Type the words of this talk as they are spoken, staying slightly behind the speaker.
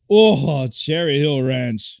Oh, Cherry Hill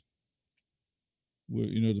Ranch. Well,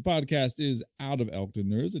 the podcast is out of Elkton.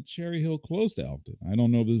 There is a Cherry Hill close to Elkton. I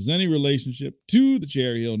don't know if there's any relationship to the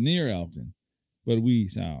Cherry Hill near Elkton, but we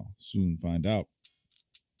shall soon find out.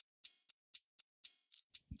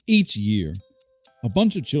 Each year, a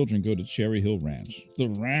bunch of children go to Cherry Hill Ranch. The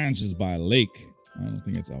ranch is by a lake. I don't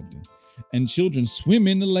think it's Elkton. And children swim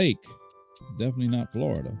in the lake. Definitely not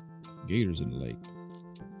Florida. Gators in the lake.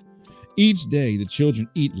 Each day, the children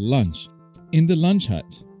eat lunch in the lunch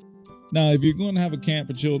hut. Now, if you're going to have a camp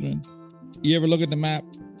for children, you ever look at the map?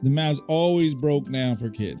 The map's always broke down for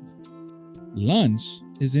kids. Lunch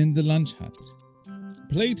is in the lunch hut.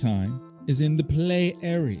 Playtime is in the play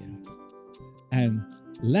area. And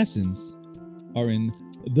lessons are in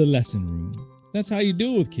the lesson room. That's how you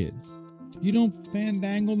do it with kids. You don't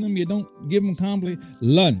fandangle them. You don't give them compliment.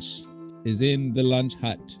 Lunch is in the lunch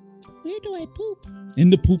hut. Where do I poop? In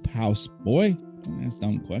the poop house, boy. Don't ask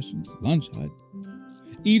dumb questions. Lunch hut.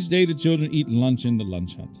 Each day, the children eat lunch in the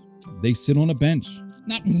lunch hut. They sit on a bench.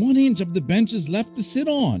 Not 1 inch of the bench is left to sit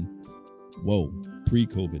on. Whoa,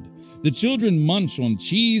 pre-COVID. The children munch on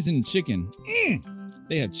cheese and chicken.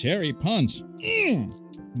 They have cherry punch. And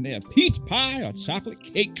they have peach pie or chocolate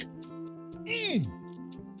cake.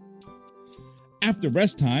 After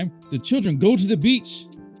rest time, the children go to the beach.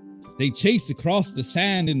 They chase across the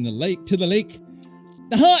sand in the lake to the lake.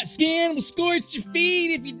 The hot skin will scorch your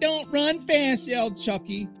feet if you don't run fast, yelled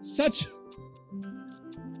Chucky. Such a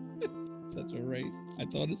race. I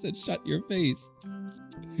thought it said shut your face.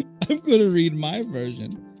 I'm going to read my version.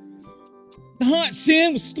 The hot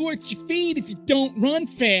sand will scorch your feet if you don't run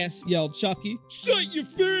fast, yelled Chucky. Shut your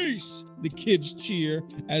face! The kids cheer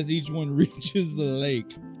as each one reaches the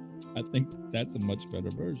lake. I think that's a much better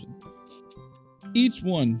version. Each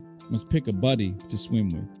one must pick a buddy to swim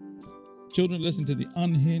with. Children, listen to the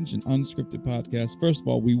Unhinged and Unscripted podcast. First of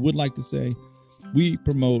all, we would like to say we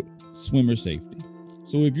promote swimmer safety.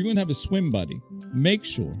 So if you're going to have a swim buddy, make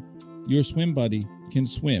sure your swim buddy can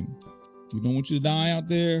swim. We don't want you to die out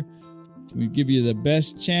there. We give you the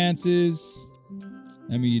best chances.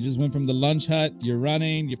 I mean, you just went from the lunch hut, you're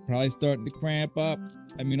running, you're probably starting to cramp up.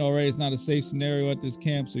 I mean, already it's not a safe scenario at this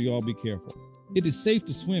camp, so you all be careful. It is safe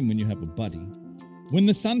to swim when you have a buddy. When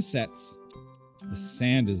the sun sets, the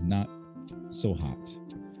sand is not so hot.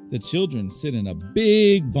 The children sit in a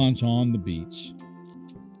big bunch on the beach.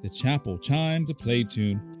 The chapel chimes a play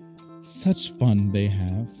tune. Such fun they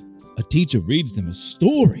have. A teacher reads them a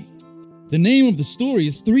story. The name of the story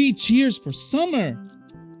is 3 Cheers for Summer.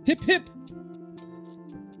 Hip, hip.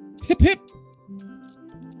 Hip, hip.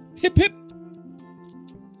 Hip, hip.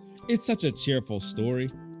 It's such a cheerful story.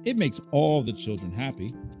 It makes all the children happy.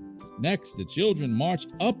 Next, the children march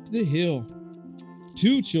up the hill.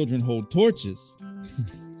 2 children hold torches.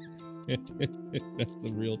 That's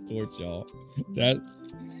a real torch, y'all. That's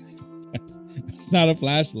not a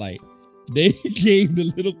flashlight. They gave the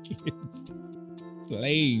little kids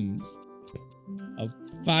flames of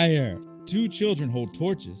fire. 2 children hold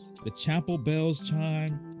torches. The chapel bells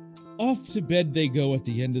chime. Off to bed they go at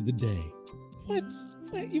the end of the day. What?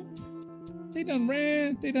 They done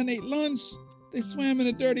ran. They done ate lunch. They swam in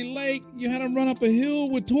a dirty lake. You had them run up a hill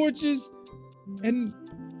with torches. And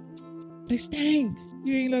they stank.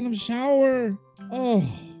 You ain't let them shower. Oh,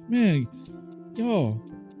 man. Y'all,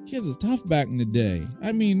 kids is tough back in the day.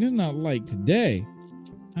 I mean, they're not like today.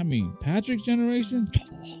 I mean, Patrick's generation?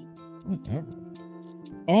 Whatever.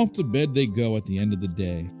 Off to bed they go at the end of the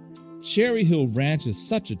day. Cherry Hill Ranch is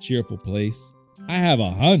such a cheerful place. I have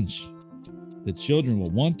a hunch the children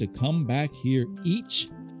will want to come back here each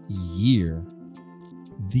year.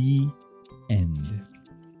 The end.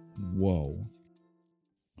 Whoa.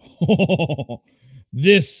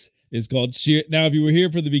 This is called Cheer. Now, if you were here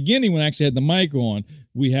for the beginning when I actually had the mic on,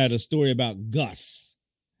 we had a story about Gus.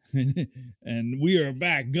 And we are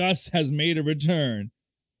back. Gus has made a return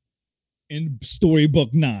in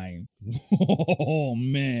Storybook 9. Oh,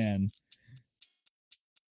 man.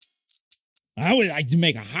 I would like to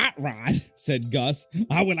make a hot rod, said Gus.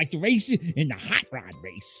 I would like to race in the hot rod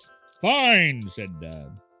race. Fine, said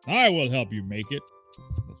Dad. I will help you make it.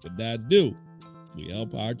 That's what dads do. We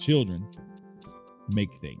help our children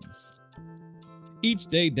make things. Each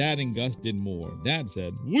day, Dad and Gus did more. Dad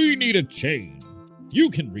said, we need a chain. You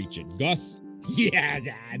can reach it, Gus. Yeah,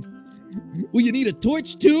 Dad. Will you need a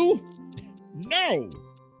torch too? No,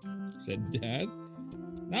 said Dad.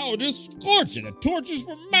 Now just scorch it. A torch is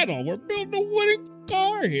for metal. We're building a wooden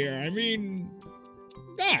car here. I mean,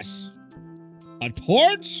 Gus, a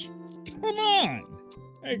torch? Come on.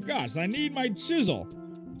 Hey, Gus, I need my chisel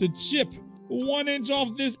to chip 1 inch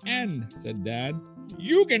off this end, said Dad.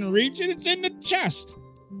 You can reach it. It's in the chest.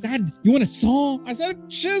 Dad, you want a saw? I said a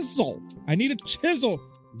chisel. I need a chisel.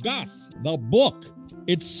 Gus, the book.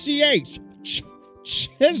 It's CH.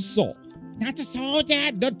 Chisel. Not the saw,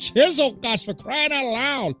 Dad. The chisel, Gus, for crying out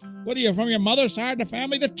loud. What are you, from your mother's side of the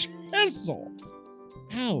family? The chisel.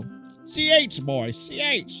 Ow. CH, boy.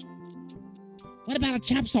 CH. What about a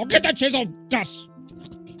chop saw? Get the chisel, Gus.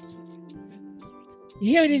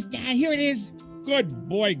 Here it is, Dad. Here it is. Good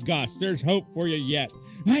boy, Gus. There's hope for you yet.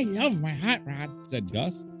 I love my hot rod, said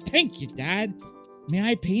Gus. Thank you, Dad. May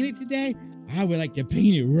I paint it today? I would like to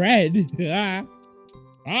paint it red.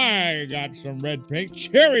 I got some red paint,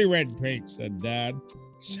 cherry red paint, said Dad.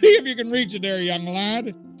 See if you can reach it there, young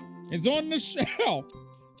lad. It's on the shelf,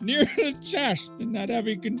 near the chest, in that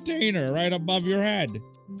heavy container right above your head.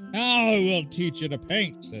 I will teach you to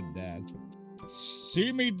paint, said Dad.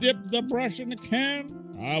 See me dip the brush in the can?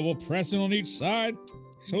 I will press it on each side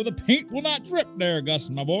so the paint will not drip there, Gus,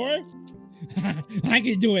 my boy. I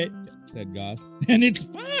can do it, said Gus, and it's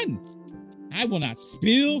fun. I will not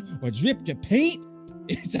spill or drip the paint.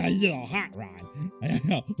 It's a little hot rod.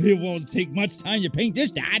 It won't take much time to paint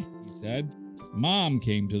this, Dad, he said. Mom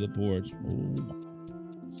came to the porch. Oh,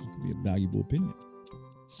 this could be a valuable opinion.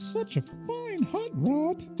 Such a fine hot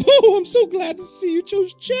rod. Oh, I'm so glad to see you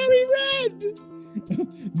chose cherry red.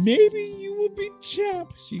 Maybe you will be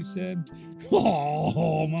champ, she said.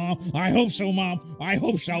 Oh, Mom, I hope so, Mom. I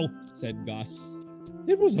hope so, said Gus.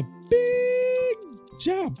 It was a big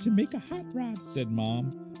job to make a hot rod, said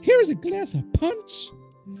Mom. Here's a glass of punch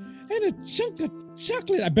and a chunk of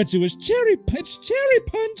chocolate. I bet you it was cherry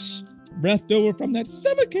punch, breathed over from that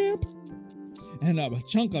summer camp. And a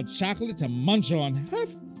chunk of chocolate to munch on.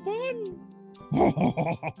 Have fun.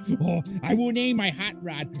 I will name my hot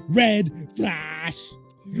rod Red Flash.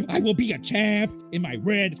 I will be a champ in my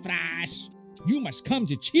Red Flash. You must come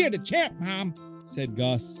to cheer the champ, Mom, said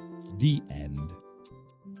Gus. The end.